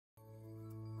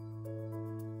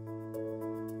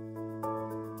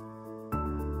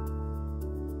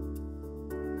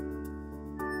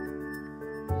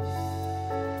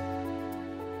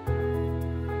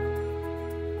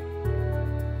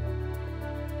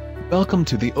Welcome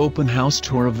to the open house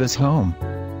tour of this home.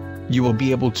 You will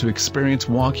be able to experience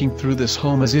walking through this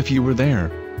home as if you were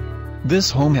there. This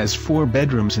home has 4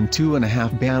 bedrooms and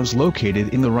 2.5 baths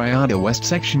located in the Realtor West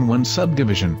Section 1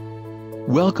 subdivision.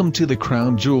 Welcome to the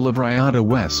crown jewel of Realtor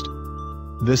West.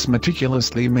 This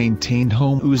meticulously maintained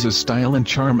home oozes style and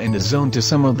charm and is zoned to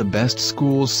some of the best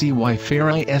schools CY Fair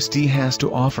ISD has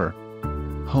to offer.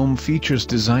 Home features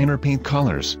designer paint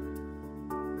colors,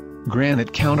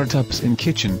 granite countertops in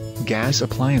kitchen, gas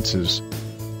appliances,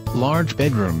 large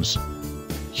bedrooms,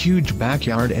 huge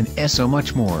backyard and so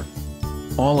much more.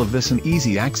 All of this and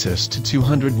easy access to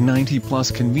 290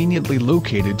 plus conveniently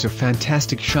located to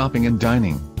fantastic shopping and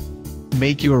dining.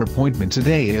 Make your appointment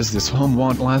today as this home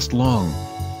won't last long.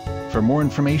 For more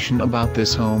information about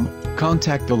this home,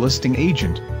 contact the listing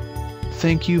agent.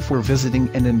 Thank you for visiting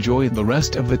and enjoy the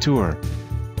rest of the tour.